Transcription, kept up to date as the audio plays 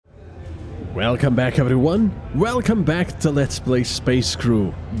Welcome back, everyone. Welcome back to Let's Play Space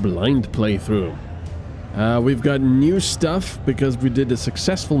Crew Blind Playthrough. We've got new stuff because we did a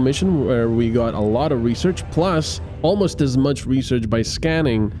successful mission where we got a lot of research, plus almost as much research by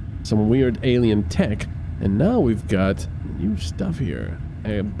scanning some weird alien tech. And now we've got new stuff here.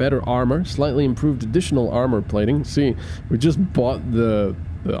 Better armor, slightly improved additional armor plating. See, we just bought the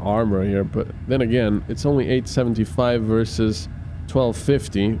armor here, but then again, it's only $875 versus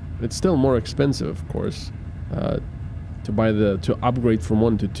 $1250. It's still more expensive, of course, to upgrade from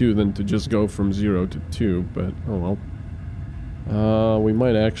 1 to 2 than to just go from 0 to 2. But oh well. We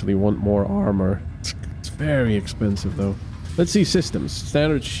might actually want more armor. It's very expensive though. Let's see systems.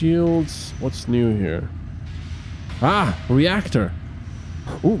 Standard shields. What's new here? Ah, reactor.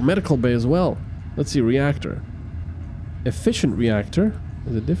 Ooh, medical bay as well. Let's see, reactor. Efficient reactor.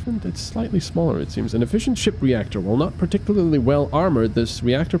 Is it different? It's slightly smaller, it seems. An efficient ship reactor. While not particularly well armored, this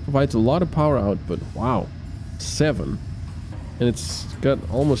reactor provides a lot of power output. Wow. 7. And it's got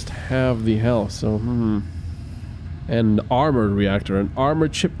almost half the health, so And armored reactor. An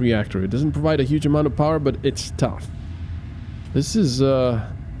armored ship reactor. It doesn't provide a huge amount of power, but it's tough. This is,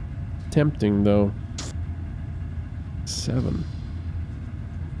 tempting, though. 7.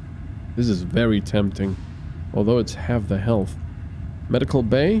 This is very tempting. Although it's half the health. Medical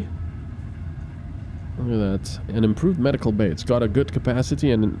bay. Look at that. An improved medical bay. It's got a good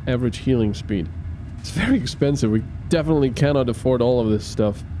capacity and an average healing speed. It's very expensive. We definitely cannot afford all of this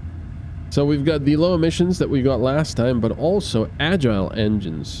stuff. So we've got the low emissions that we got last time, but also agile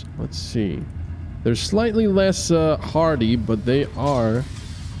engines. Let's see. They're slightly less hardy, but they are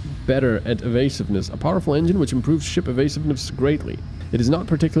better at evasiveness. A powerful engine which improves ship evasiveness greatly. It is not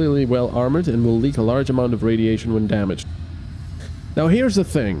particularly well armored and will leak a large amount of radiation when damaged. Now here's the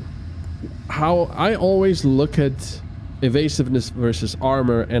thing, how I always look at evasiveness versus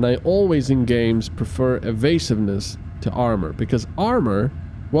armor, and I always in games prefer evasiveness to armor, because armor,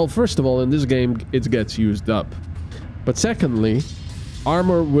 well, first of all, in this game it gets used up, but secondly,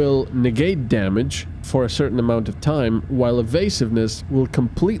 armor will negate damage for a certain amount of time, while evasiveness will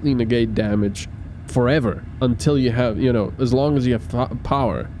completely negate damage forever, until you have, you know, as long as you have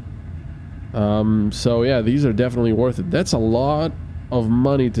power. So yeah, these are definitely worth it. That's a lot of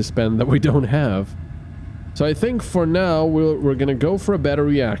money to spend that we don't have. So I think for now we're gonna go for a better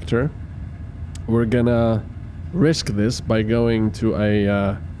reactor. We're gonna risk this by going to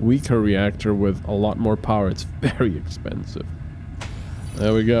a weaker reactor with a lot more power. It's very expensive.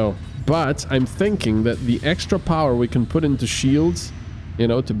 There we go. But I'm thinking that the extra power we can put into shields, you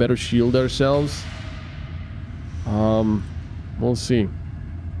know, to better shield ourselves. We'll see.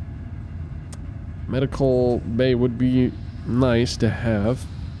 Medical bay would be nice to have,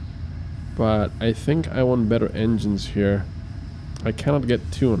 but I think I want better engines here. I cannot get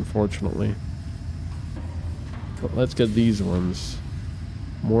 2, unfortunately. But let's get these ones.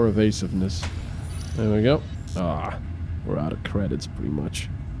 More evasiveness. There we go. Ah, we're out of credits pretty much.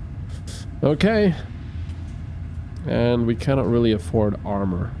 Okay. And we cannot really afford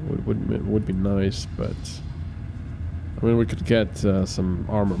armor. It would be nice, but I mean, we could get some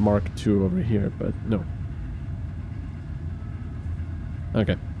armor Mark II over here, but no.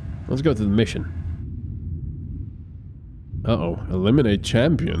 Okay, let's go to the mission. Uh-oh, eliminate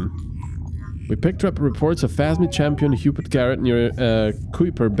champion. We picked up reports of Phasmid champion Hubert Garrett near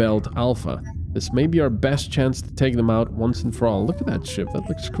Kuiper Belt Alpha. This may be our best chance to take them out once and for all. Look at that ship, that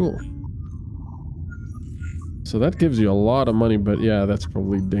looks cool. So that gives you a lot of money, but yeah, that's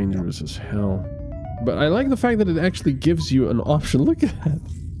probably dangerous as hell. But I like the fact that it actually gives you an option. Look at that.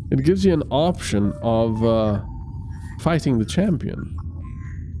 It gives you an option of fighting the champion.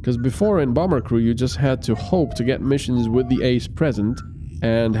 Because before in Bomber Crew, you just had to hope to get missions with the ace present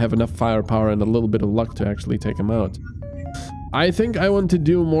and have enough firepower and a little bit of luck to actually take him out. I think I want to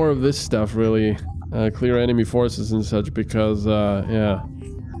do more of this stuff, really. Clear enemy forces and such, because, yeah.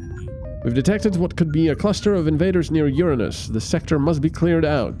 We've detected what could be a cluster of invaders near Uranus. The sector must be cleared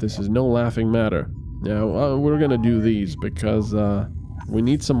out. This is no laughing matter. Now, we're gonna do these because we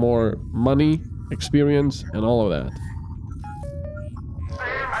need some more money, experience, and all of that.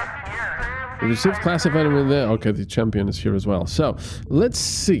 We received classified with there. Okay, the champion is here as well. So, let's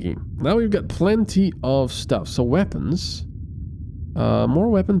see. Now we've got plenty of stuff. So, weapons. More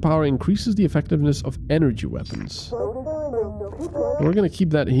weapon power increases the effectiveness of energy weapons. We're gonna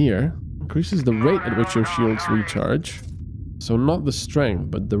keep that here. Increases the rate at which your shields recharge. So not the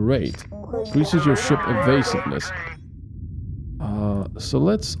strength, but the rate. Increases your ship evasiveness. So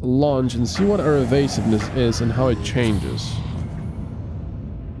let's launch and see what our evasiveness is and how it changes.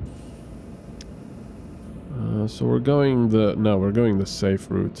 So we're going the... No, we're going the safe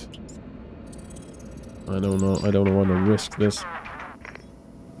route. I don't know. I don't want to risk this.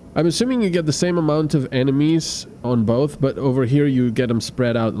 I'm assuming you get the same amount of enemies on both, but over here you get them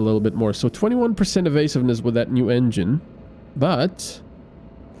spread out a little bit more. So 21% evasiveness with that new engine. But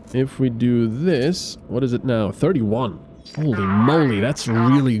if we do this, what is it now? 31. Holy moly, that's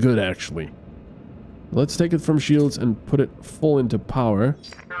really good actually. Let's take it from shields and put it full into power.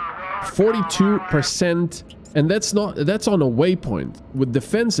 42%, and that's on a waypoint. With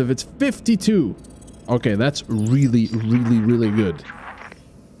defensive, it's 52. Okay, that's really, really, really good.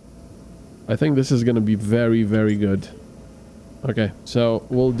 I think this is going to be very, very good. Okay, so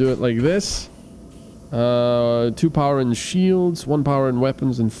we'll do it like this. 2 power in shields, 1 power in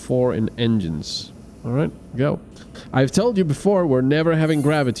weapons, and 4 in engines. Alright, go. I've told you before, we're never having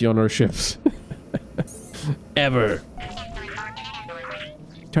gravity on our ships. Ever.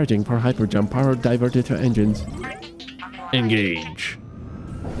 Charging for hyper jump, power diverted to engines. Engage.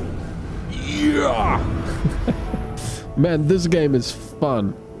 Yeah! Man, this game is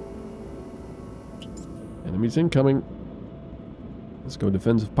fun. Enemies incoming. Let's go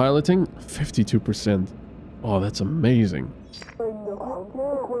defensive piloting. 52%. Oh, that's amazing.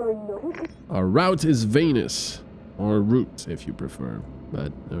 Our route is Venus. Or route, if you prefer.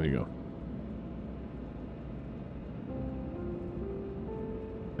 But there we go.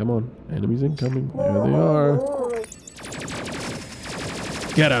 Come on. Enemies incoming. There they are.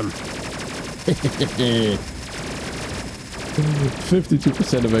 Get him.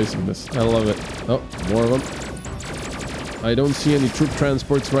 52% evasiveness. I love it. Oh, more of them. I don't see any troop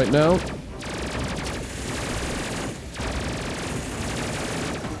transports right now.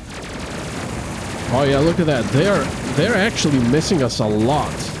 Oh yeah, look at that. They're actually missing us a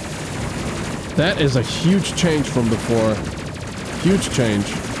lot. That is a huge change from before. Huge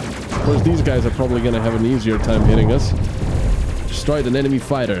change. Of course, these guys are probably going to have an easier time hitting us. Destroyed an enemy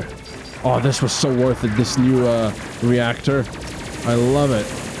fighter. Oh, this was so worth it, this new reactor. I love it.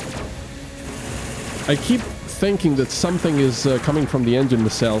 I keep thinking that something is coming from the engine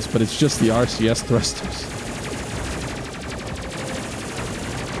nacelles, but it's just the RCS thrusters.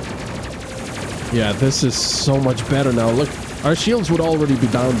 Yeah, this is so much better now. Look, our shields would already be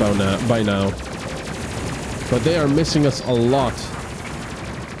down by now. But they are missing us a lot.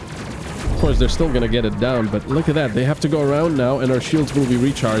 Of course, they're still gonna get it down, but look at that. They have to go around now, and our shields will be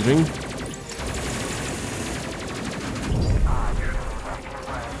recharging.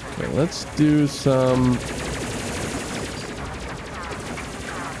 Okay, let's do some...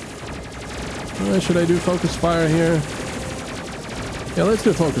 should I do focus fire here? Yeah, let's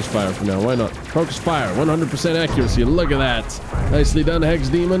do focus fire for now. Why not? Focus fire, 100% accuracy. Look at that. Nicely done, Hex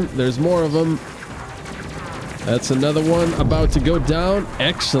Demon. There's more of them. That's another one about to go down.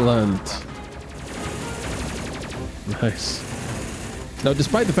 Excellent. Nice. Now,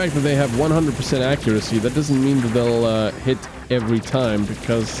 despite the fact that they have 100% accuracy, that doesn't mean that they'll hit every time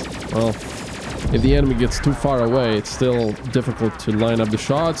because, well, if the enemy gets too far away, it's still difficult to line up the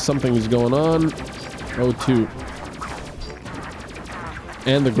shots. Something is going on. O2.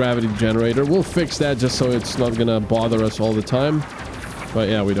 And the gravity generator. We'll fix that just so it's not gonna bother us all the time. But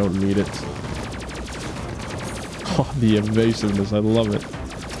yeah, we don't need it. Oh, the evasiveness. I love it.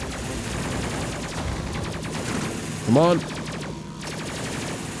 Come on.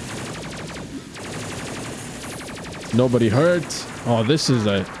 Nobody hurt. Oh, this is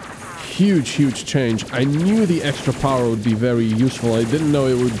a huge change. I knew the extra power would be very useful. I didn't know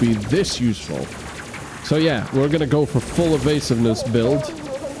it would be this useful. So yeah, we're gonna go for full evasiveness build.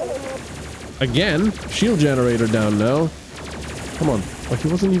 Again, shield generator down now. Come on. Oh, he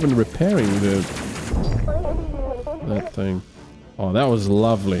wasn't even repairing that thing. Oh, that was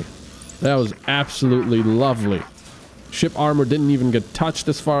lovely. That was absolutely lovely. Ship armor didn't even get touched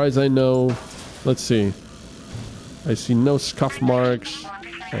as far as I know. Let's see. I see no scuff marks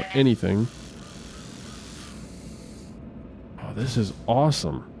or anything. Oh, this is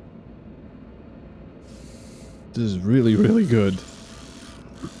awesome. This is really, really good.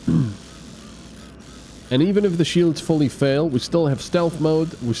 And even if the shields fully fail, we still have stealth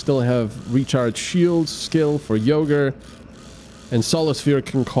mode, we still have recharge shields, skill for Yoger, and Solosphere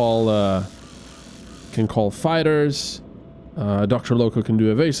can call fighters. Dr. Loco can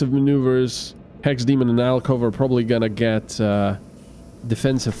do evasive maneuvers. Hex Demon and Alcove are probably gonna get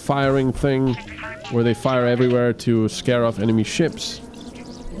defensive firing thing, where they fire everywhere to scare off enemy ships.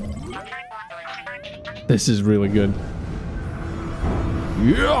 This is really good.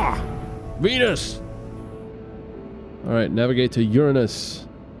 Yeah! Venus! Alright, navigate to Uranus.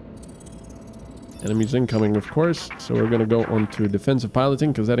 Enemies incoming, of course. So we're gonna go on to defensive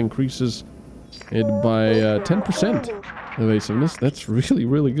piloting, because that increases it by 10% evasiveness. That's really,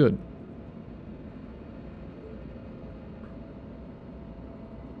 really good.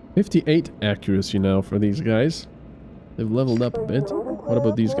 58 accuracy now for these guys. They've leveled up a bit. What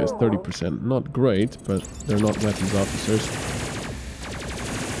about these guys? 30%. Not great, but they're not weapons officers.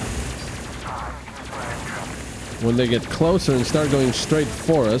 When they get closer and start going straight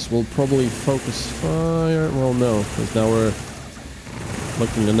for us, we'll probably focus fire. Well, no, because now we're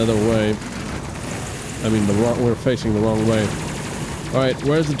looking another way. I mean, we're facing the wrong way. Alright,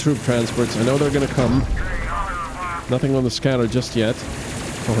 where's the troop transports? I know they're gonna come. Nothing on the scanner just yet.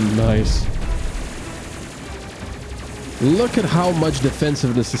 Oh, nice. Look at how much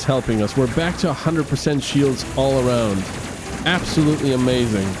defensiveness is helping us. We're back to 100% shields all around. Absolutely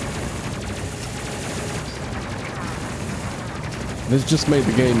amazing. This just made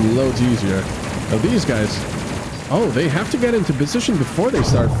the game loads easier. Now these guys... Oh, they have to get into position before they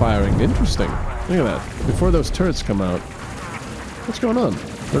start firing. Interesting. Look at that. Before those turrets come out. What's going on?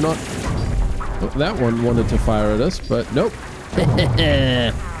 They're not... Well, that one wanted to fire at us, but nope.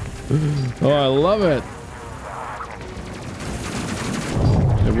 Oh, I love it.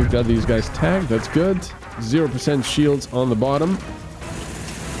 And we've got these guys tagged. That's good. 0% shields on the bottom.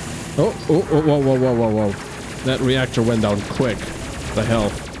 Oh, oh, oh, whoa, whoa, whoa, whoa, whoa. That reactor went down quick. The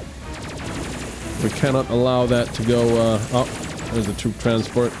health. We cannot allow that to go, oh, there's the troop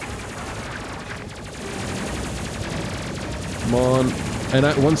transport. Come on. And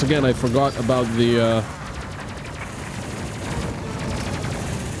once again, I forgot about the,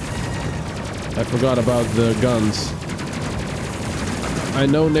 I forgot about the guns. I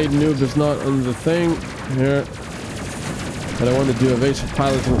know Nate Noob is not on the thing here. But I want to do evasive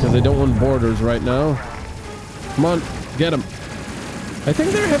piloting because they don't want borders right now. Come on, get them. I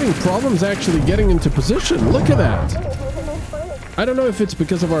think they're having problems actually getting into position. Look at that. I don't know if it's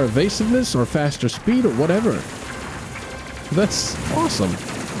because of our evasiveness or faster speed or whatever. That's awesome.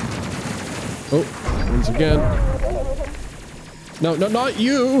 Oh, once again. No, no, not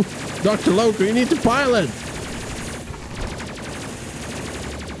you! Dr. Loco, you need to pilot!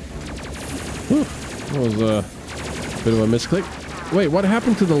 Whew. That was a bit of a misclick. Wait, what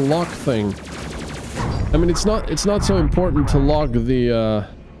happened to the lock thing? I mean, it's not so important to log the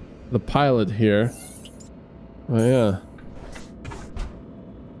pilot here. Oh, yeah.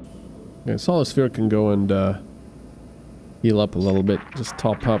 Okay, Solid Sphere can go and, heal up a little bit. Just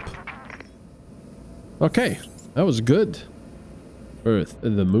top up. Okay, that was good. Earth,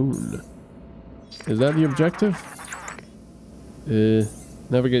 the moon. Is that the objective?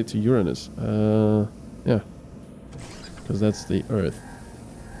 Navigate to Uranus. Yeah. Because that's the Earth.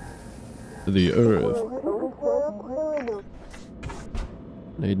 The Earth.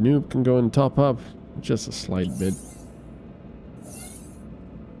 Nade Noob can go and top up. Just a slight bit.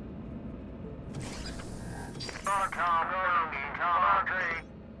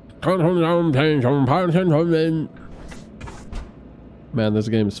 Man, this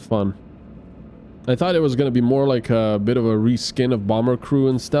game is fun. I thought it was going to be more like a bit of a reskin of Bomber Crew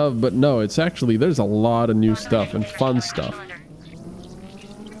and stuff, but no, it's actually, there's a lot of new stuff and fun stuff.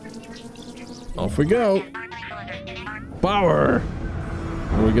 Off we go. Power!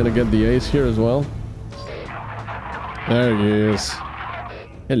 Are we going to get the ace here as well? There he is.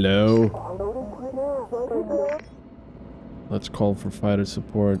 Hello. Let's call for fighter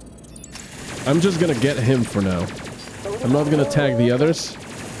support. I'm just gonna get him for now. I'm not gonna tag the others.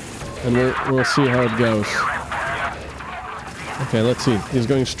 And we'll see how it goes. Okay, let's see. He's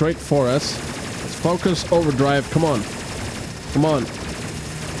going straight for us. Let's focus, overdrive. Come on. Come on.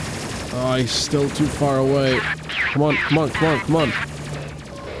 Oh, he's still too far away. Come on, come on, come on, come on.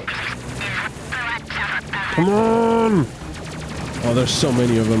 Come on! Oh, there's so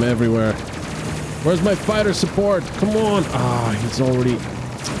many of them everywhere. Where's my fighter support? Come on! Ah, he's already...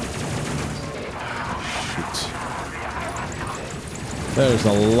 Shoot. There's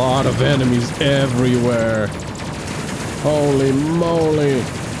a lot of enemies everywhere. Holy moly.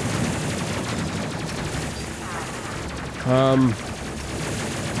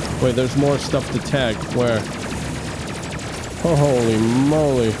 Wait, there's more stuff to tag. Where? Oh, holy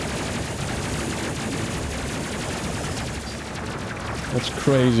moly. That's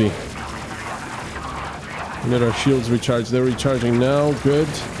crazy. We need our shields recharged. They're recharging now. Good.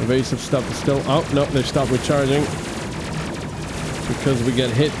 Evasive stuff is still... Oh, no, they stopped recharging. Because we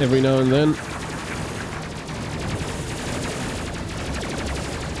get hit every now and then.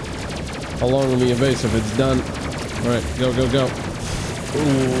 How long will the evasive? It's done. Alright, go, go, go.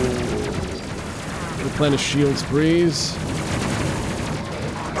 Ooh. Replenish shields, breeze.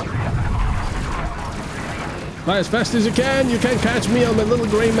 Fly as fast as you can. You can't catch me, I'm a little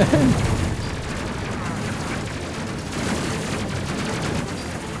gray man.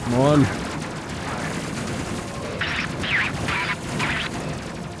 Come on.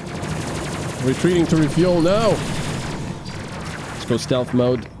 Retreating to refuel now. Let's go stealth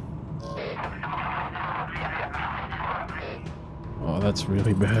mode. Oh, that's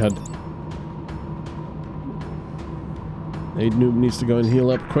really bad. Aid noob needs to go and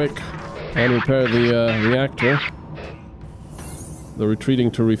heal up quick and repair the reactor. The retreating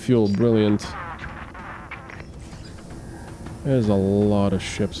to refuel, brilliant. There's a lot of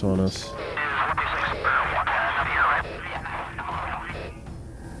ships on us.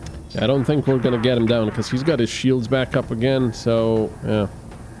 I don't think we're gonna get him down because he's got his shields back up again, so yeah,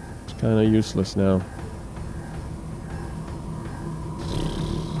 it's kind of useless now.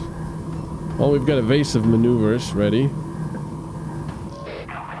 Well, we've got evasive maneuvers ready.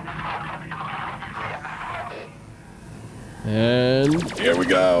 And here we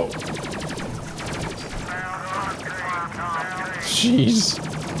go. Jeez.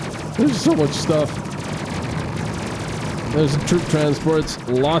 There's so much stuff. There's the troop transports.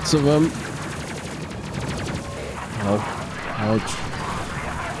 Lots of them. Oh. Ouch.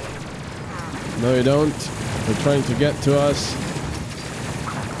 No, you don't. They're trying to get to us.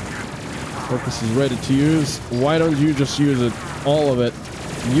 Focus is ready to use. Why don't you just use it? All of it.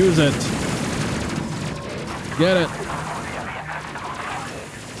 Use it. Get it.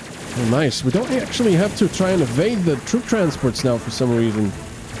 Oh, nice. We don't actually have to try and evade the troop transports now for some reason.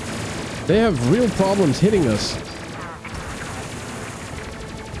 They have real problems hitting us.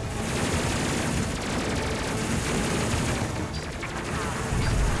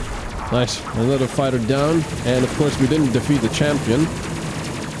 Nice. Another fighter down. And of course we didn't defeat the champion.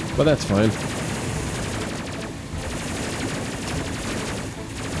 But that's fine.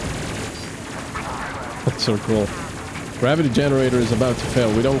 That's so cool. Gravity generator is about to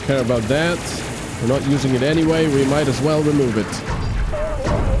fail. We don't care about that. We're not using it anyway. We might as well remove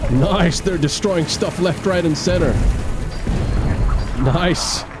it. Nice. They're destroying stuff left, right, and center.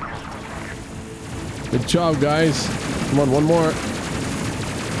 Nice. Good job, guys. Come on, one more.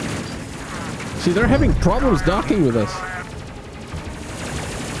 See, they're having problems docking with us.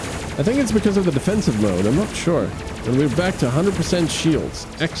 I think it's because of the defensive mode. I'm not sure. And we're back to 100% shields.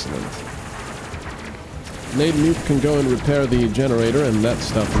 Excellent. Nade Nuke can go and repair the generator and that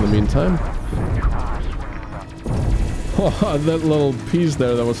stuff in the meantime. Oh, that little piece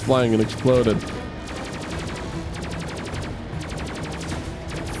there that was flying and exploded.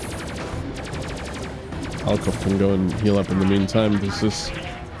 Alkov can go and heal up in the meantime. This is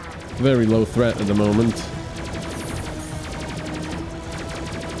very low threat at the moment.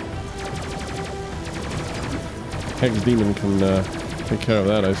 Hex Demon can take care of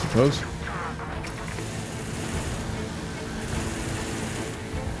that, I suppose.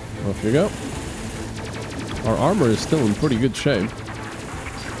 Off you go. Our armor is still in pretty good shape.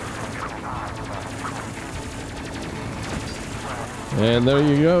 And there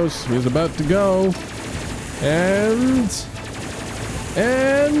he goes. He's about to go. And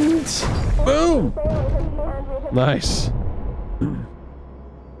boom! Nice.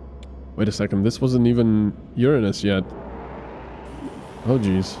 Wait a second, this wasn't even Uranus yet. Oh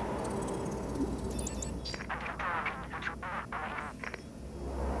jeez.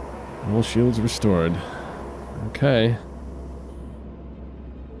 All shields restored. Okay.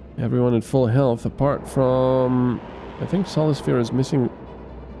 Everyone in full health apart from... I think Solisphere is missing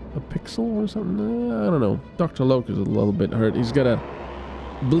a pixel or something? I don't know. Dr. Loke is a little bit hurt. He's got a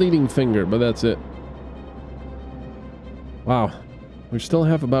bleeding finger, but that's it. Wow. We still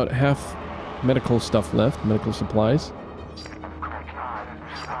have about half medical stuff left, medical supplies.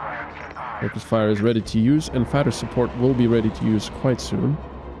 Focus fire is ready to use, and fighter support will be ready to use quite soon.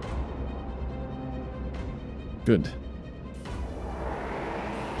 Good.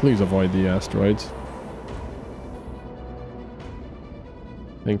 Please avoid the asteroids.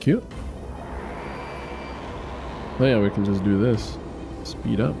 Thank you. Oh yeah, we can just do this.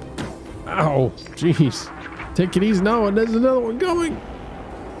 Speed up. Ow! Jeez. Take it easy now, and there's another one coming!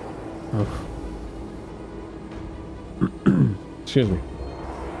 Oh. Excuse me.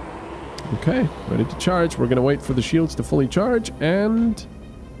 Okay, ready to charge. We're gonna wait for the shields to fully charge, and...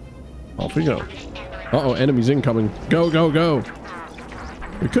 off we go. Uh-oh, enemies incoming. Go, go, go!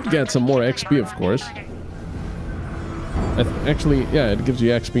 We could get some more XP, of course. Actually, yeah, it gives you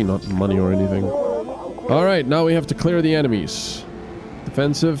XP, not money or anything. Alright, now we have to clear the enemies.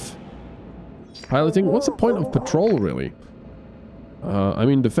 Defensive. Piloting. What's the point of patrol, really? I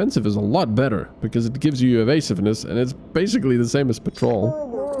mean, defensive is a lot better, because it gives you evasiveness, and it's basically the same as patrol.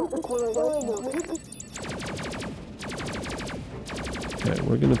 Okay,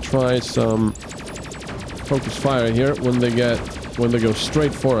 we're gonna try some focus fire here when they go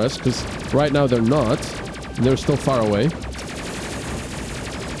straight for us, because right now they're not, and they're still far away.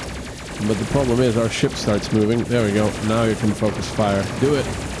 But the problem is our ship starts moving. There we go. Now you can focus fire. Do it.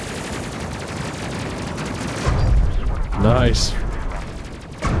 Nice.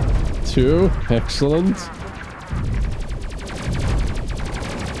 2. Excellent.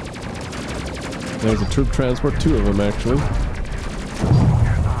 There's a troop transport. 2 of them, actually.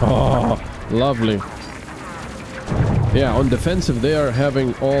 Oh, lovely. Yeah, on defensive, they are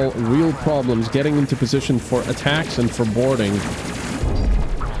having all real problems getting into position for attacks and for boarding.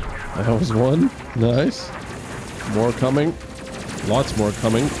 That was 1. Nice. More coming. Lots more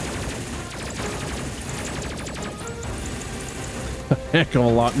coming. A heck of a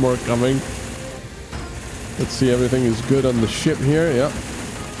lot more coming. Let's see, everything is good on the ship here. Yep.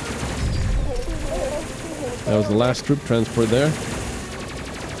 That was the last troop transport there.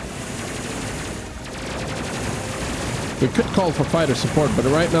 We could call for fighter support, but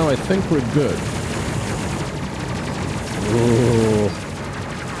right now I think we're good. Ooh.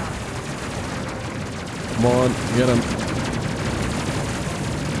 Come on, get him.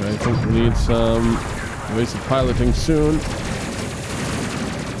 I think we need some evasive piloting soon.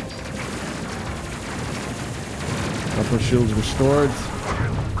 Upper shields restored.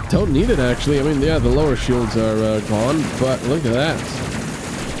 Don't need it, actually. I mean, yeah, the lower shields are gone, but look at that.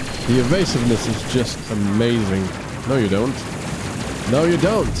 The evasiveness is just amazing. No, you don't. No, you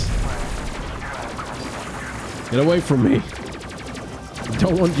don't. Get away from me.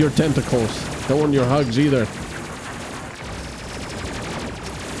 Don't want your tentacles. Don't want your hugs either.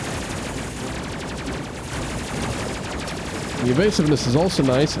 The evasiveness is also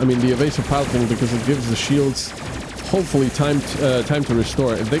nice. I mean, the evasive piloting, because it gives the shields hopefully time to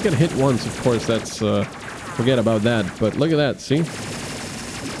restore. If they get hit once, of course, that's forget about that. But look at that. See,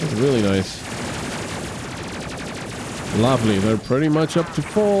 that's really nice. Lovely. They're pretty much up to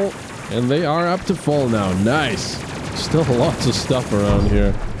full, and they are up to full now. Nice. Still lots of stuff around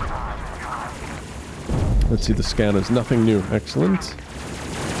here. Let's see the scanners. Nothing new. Excellent.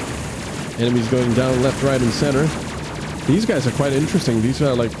 Enemies going down left, right, and center. These guys are quite interesting. These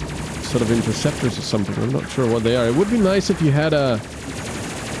are like sort of interceptors or something. I'm not sure what they are. It would be nice if you had a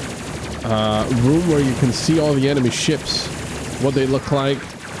room where you can see all the enemy ships, what they look like,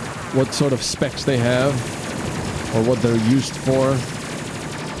 what sort of specs they have, or what they're used for.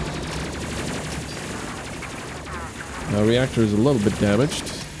 The reactor is a little bit damaged.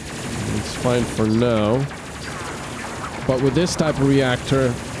 It's fine for now. But with this type of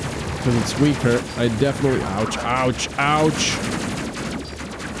reactor, because it's weaker, I definitely... Ouch, ouch, ouch!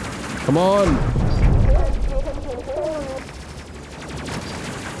 Come on!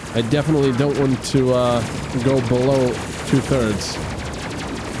 I definitely don't want to go below 2/3.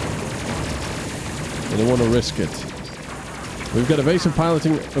 I don't want to risk it. We've got evasive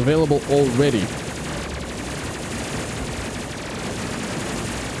piloting available already.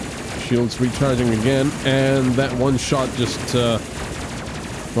 Shields recharging again, and that one shot just,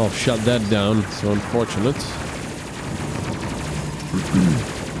 well, shut that down. So unfortunate.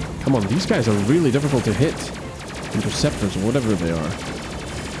 Come on, these guys are really difficult to hit. Interceptors, or whatever they are.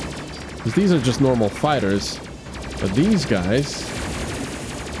 Because these are just normal fighters. But these guys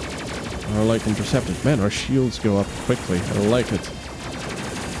are like interceptors. Man, our shields go up quickly. I like it.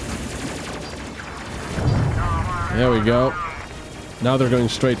 There we go. Now they're going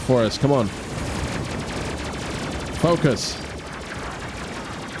straight for us. Come on. Focus.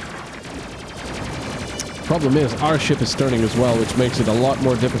 Problem is, our ship is turning as well, which makes it a lot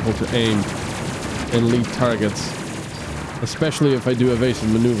more difficult to aim and lead targets. Especially if I do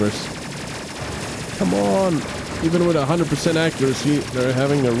evasive maneuvers. Come on. Even with 100% accuracy, they're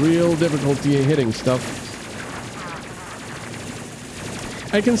having a real difficulty hitting stuff.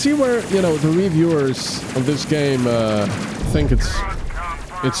 I can see where, you know, the reviewers of this game think it's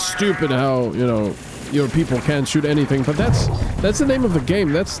stupid how, you know, your people can't shoot anything, but that's the name of the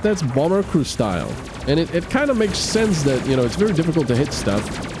game. That's bomber crew style. And it kind of makes sense that, you know, it's very difficult to hit stuff,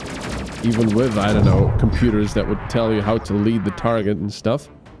 even with, I don't know, computers that would tell you how to lead the target and stuff.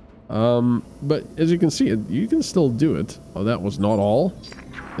 But as you can see, you can still do it. Oh, that was not all.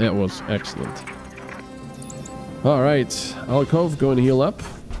 That was excellent. All right, Alcove, go and heal up.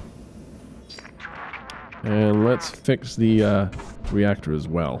 And let's fix the reactor as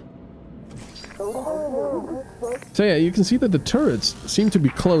well. So yeah, you can see that the turrets seem to be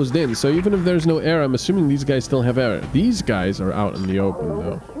closed in. So even if there's no air, I'm assuming these guys still have air. These guys are out in the open,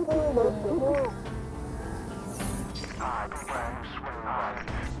 though.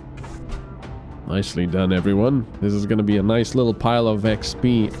 Nicely done, everyone. This is going to be a nice little pile of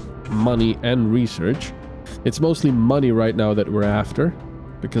XP, money, and research. It's mostly money right now that we're after,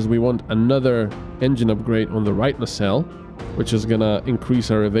 because we want another engine upgrade on the right nacelle. which is gonna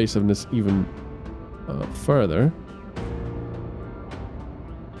increase our evasiveness even further.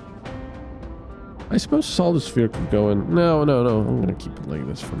 I suppose Solid Sphere could go in. No, no, no. I'm gonna keep it like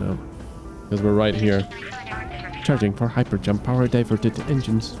this for now. Because we're right here. Charging for hyper jump. Power diverted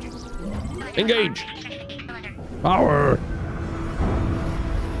engines. Engage! Power!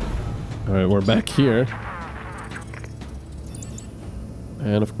 Alright, we're back here.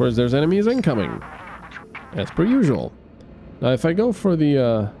 And of course there's enemies incoming. As per usual. Now if I go for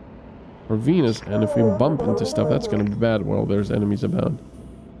the for Venus, and if we bump into stuff, that's gonna be bad while there's enemies about.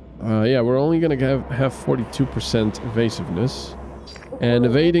 Yeah, we're only gonna have 42% evasiveness. And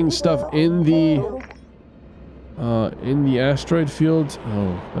evading stuff in the asteroid field,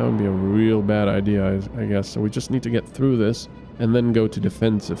 oh, that would be a real bad idea, I guess. So we just need to get through this and then go to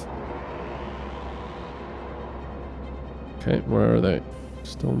defensive. Okay, where are they?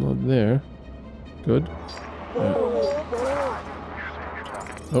 Still not there. Good.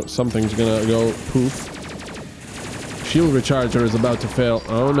 Oh, something's gonna go poof. Shield recharger is about to fail.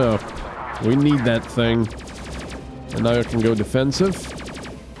 Oh no. We need that thing. And now I can go defensive.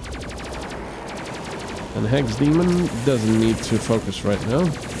 And Hex Demon doesn't need to focus right now.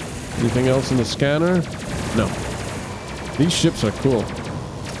 Anything else in the scanner? No. These ships are cool.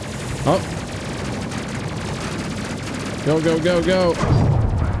 Oh. Go, go, go, go.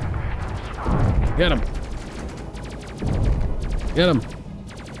 Get him. Get him.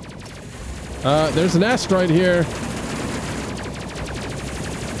 There's an asteroid here.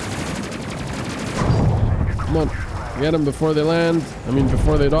 Come on. Get them before they land. I mean,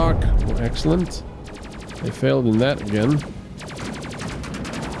 before they dock. Oh, excellent. They failed in that again.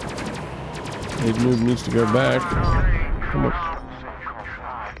 Aid move needs to go back. Come on.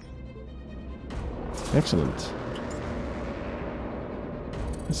 Excellent.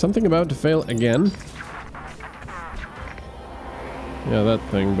 Is something about to fail again? Yeah, that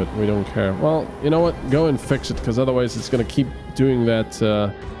thing, but we don't care. Well, you know what? Go and fix it, because otherwise it's going to keep doing that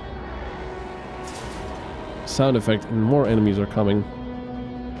sound effect, and more enemies are coming.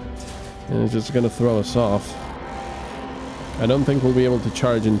 And it's just going to throw us off. I don't think we'll be able to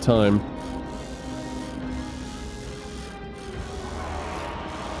charge in time.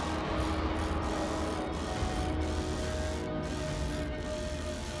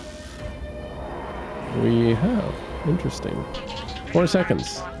 We have. Interesting. 4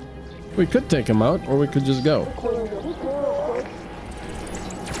 seconds. We could take him out, or we could just go.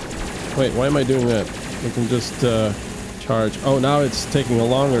 Wait, why am I doing that? We can just charge. Oh, now it's taking a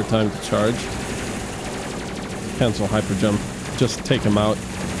longer time to charge. Cancel hyper jump. Just take him out,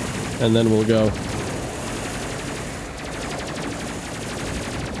 and then we'll go.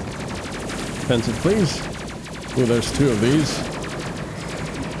 Defensive, please. Oh, there's 2 of these.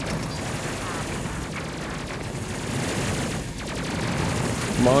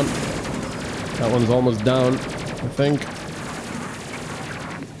 Come on. That one's almost down, I think.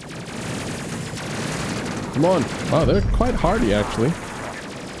 Come on. Wow, they're quite hardy, actually.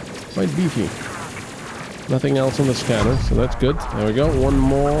 Quite beefy. Nothing else on the scanner, so that's good. There we go. One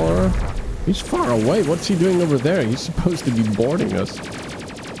more. He's far away. What's he doing over there? He's supposed to be boarding us.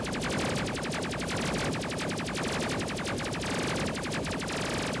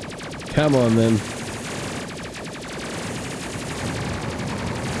 Come on, then.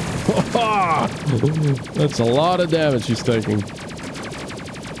 That's a lot of damage he's taking.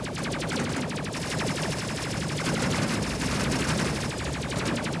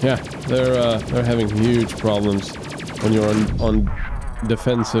 Yeah, they're having huge problems when you're on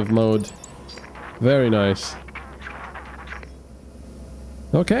defensive mode. Very nice.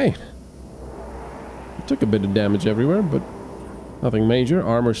 Okay. Took a bit of damage everywhere, but nothing major.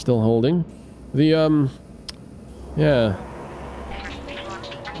 Armor still holding. The yeah.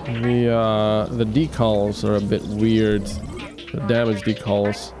 The decals are a bit weird. The damage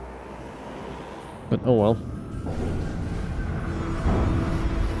decals. But oh well.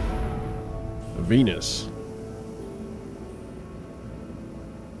 Venus.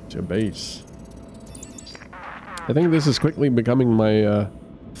 To base. I think this is quickly becoming my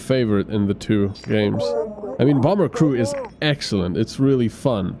favorite in the 2 games. I mean, Bomber Crew is excellent. It's really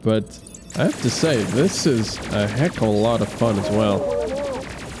fun, but I have to say, this is a heck of a lot of fun as well.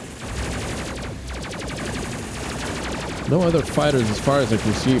 No other fighters as far as I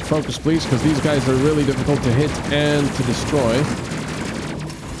can see. Focus, please, because these guys are really difficult to hit and to destroy.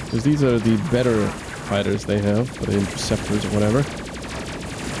 Because these are the better fighters they have, the interceptors or whatever.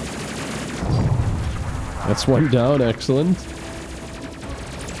 That's one down, excellent.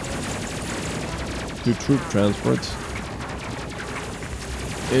 2 troop transports.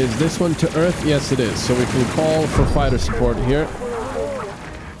 Is this one to Earth? Yes, it is. So we can call for fighter support here.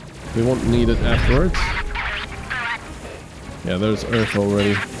 We won't need it afterwards. Yeah, there's Earth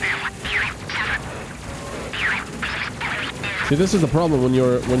already. See, this is the problem when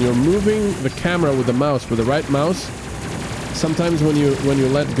you're moving the camera with the mouse, with the right mouse. Sometimes when you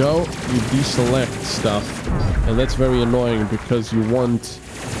let go, you deselect stuff, and that's very annoying because you want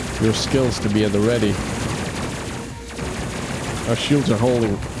your skills to be at the ready. Our shields are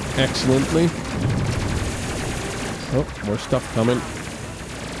holding excellently. Oh, more stuff coming.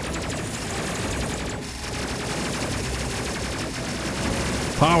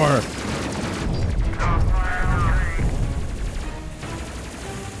 Power!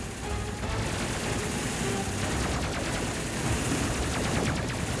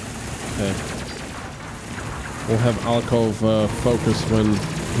 Okay. We'll have Alcove focus when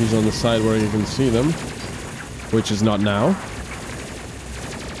he's on the side where you can see them, which is not now.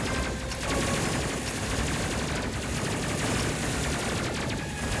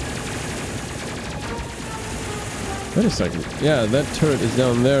 Wait a second. Yeah, that turret is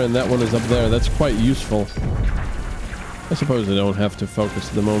down there and that one is up there. That's quite useful. I suppose I don't have to focus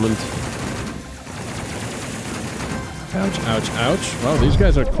at the moment. Ouch, ouch, ouch. Wow, these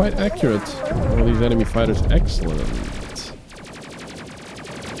guys are quite accurate. All these enemy fighters, excellent.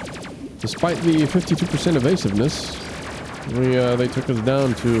 Despite the 52% evasiveness, they took us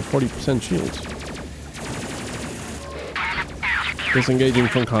down to 40% shields. Disengaging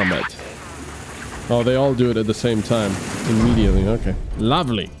from combat. Oh, they all do it at the same time. Immediately, okay.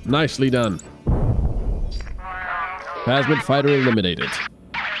 Lovely. Nicely done. Phasmid fighter eliminated.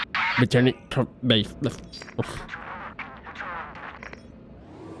 Returning to base.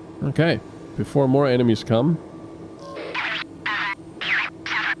 Okay. Before more enemies come.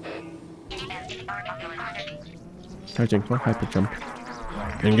 Charging for hyper jump.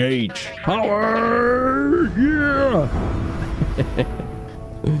 Engage. Power! Yeah!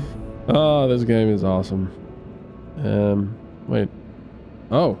 Oh, this game is awesome. Wait.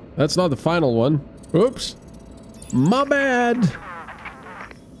 Oh, that's not the final one. Oops. My bad.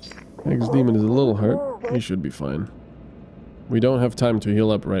 Ex-Demon is a little hurt. He should be fine. We don't have time to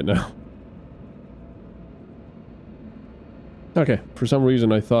heal up right now. Okay, for some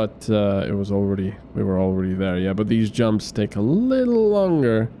reason I thought we were already there. Yeah, but these jumps take a little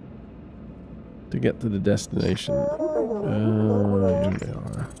longer to get to the destination. Here they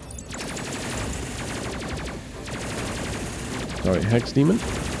are. Sorry, Hex Demon.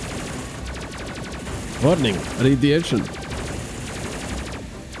 Warning, radiation.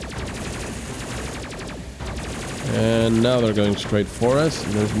 And now they're going straight for us.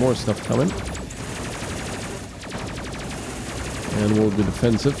 And there's more stuff coming. And we'll be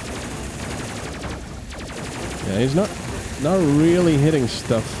defensive. Yeah, he's not really hitting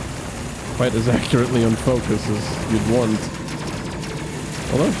stuff quite as accurately on focus as you'd want.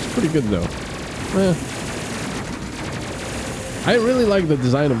 Although it's pretty good though. I really like the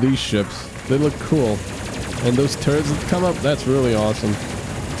design of these ships. They look cool. And those turrets that come up, that's really awesome.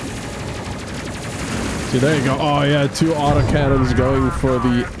 See, there you go. Oh yeah, 2 autocannons going for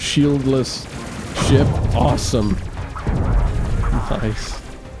the shieldless ship. Awesome. Nice.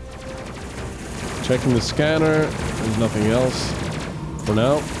 Checking the scanner. There's nothing else for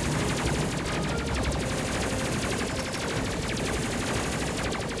now.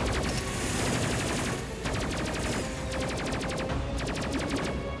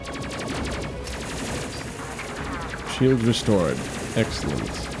 Shield restored. Excellent.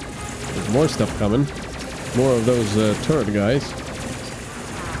 There's more stuff coming. More of those turret guys.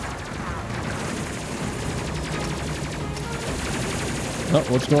 Oh,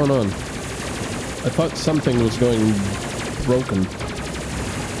 what's going on? I thought something was going broken.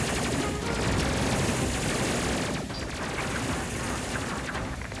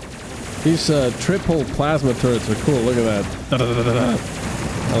 These triple plasma turrets are cool. Look at that. Da -da -da -da -da.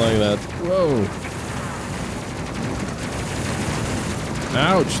 I like that. Whoa.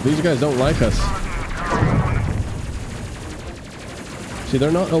 Ouch. These guys don't like us. See,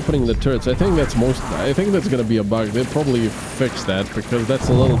 they're not opening the turrets. I think that's going to be a bug. They'll probably fix that because that's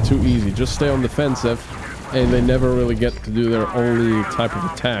a little too easy. Just stay on defensive and they never really get to do their only type of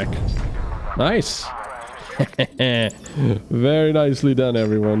attack. Nice. Very nicely done,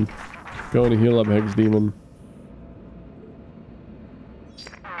 everyone. Going to heal up Hex Demon.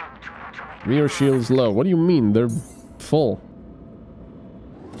 Rear shields low. What do you mean? They're full.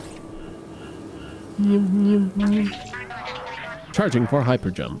 Charging for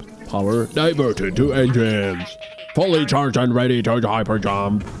hyper jump. Power diverted to engines. Fully charged and ready to hyper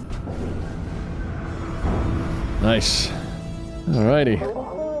jump. Nice. Alrighty.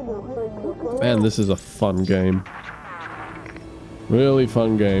 Man, this is a fun game. Really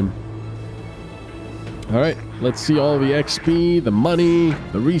fun game. Alright, let's see all the XP, the money,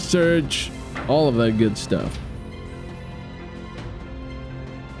 the research, all of that good stuff.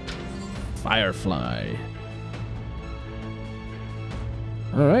 Firefly.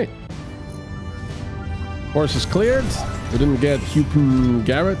 Alright. Course is cleared. We didn't get Hupin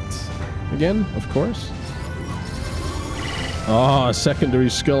Garrett again, of course. Oh, secondary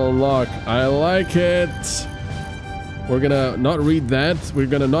skill unlock. I like it. We're gonna not read that. We're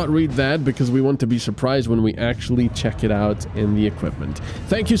gonna not read that because we want to be surprised when we actually check it out in the equipment.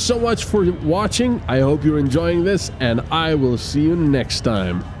 Thank you so much for watching. I hope you're enjoying this, and I will see you next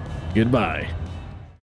time. Goodbye.